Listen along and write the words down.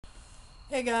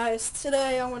Hey guys,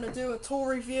 today I'm gonna do a tool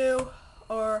review,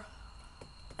 I'm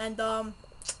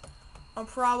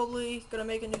probably gonna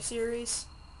make a new series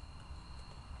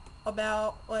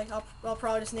about I'll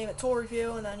probably just name it tool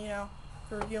review, and then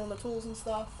reviewing the tools and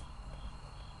stuff.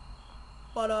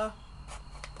 But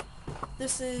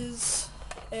this is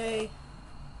a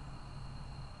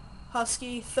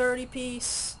Husky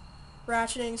 30-piece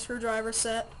ratcheting screwdriver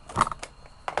set.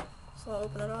 So I'll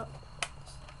open it up.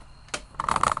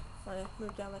 I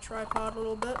move down the tripod a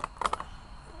little bit. You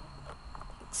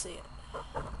can see it.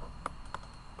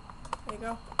 There you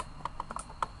go.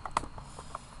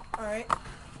 Alright.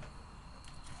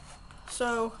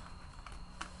 So,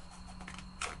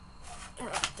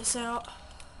 get this out.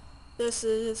 This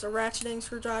is a ratcheting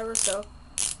screwdriver, so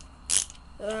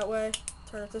that way,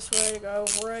 turn it this way to go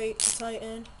right to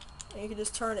tighten. And you can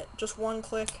just turn it just one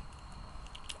click,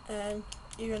 and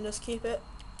you can just keep it.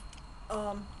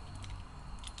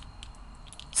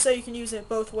 So you can use it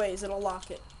both ways, it'll lock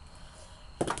it.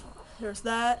 There's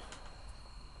that,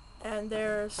 and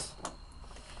it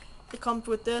comes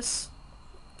with this.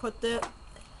 Put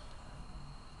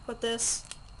this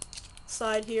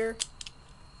side here,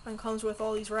 and comes with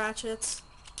all these ratchets,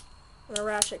 and the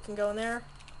ratchet can go in there.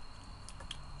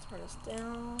 Turn this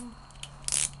down.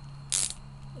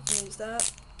 You can use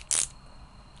that.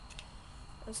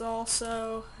 There's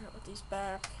also, I gotta put these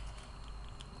back.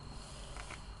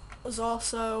 There's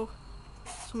also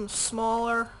some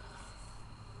smaller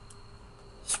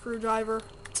screwdriver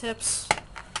tips,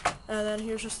 and then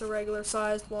here's just the regular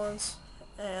sized ones,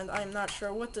 and I'm not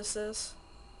sure what this is,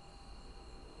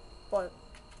 but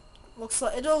it looks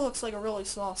like a really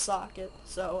small socket.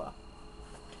 So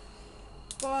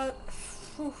but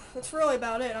that's really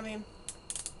about it. I mean,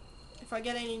 if I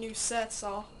get any new sets,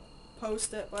 I'll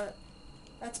post it, but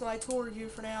that's my tool review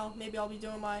for now. Maybe I'll be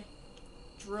doing my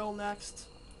drill next.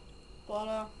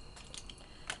 But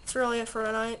that's really it for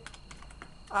tonight.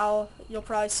 You'll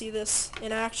probably see this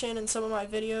in action in some of my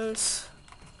videos.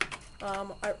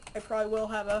 I probably will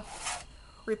have a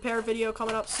repair video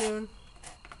coming up soon.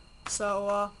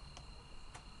 So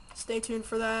stay tuned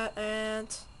for that,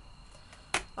 and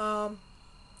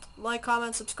like,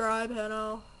 comment, subscribe, and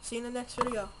I'll see you in the next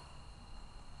video.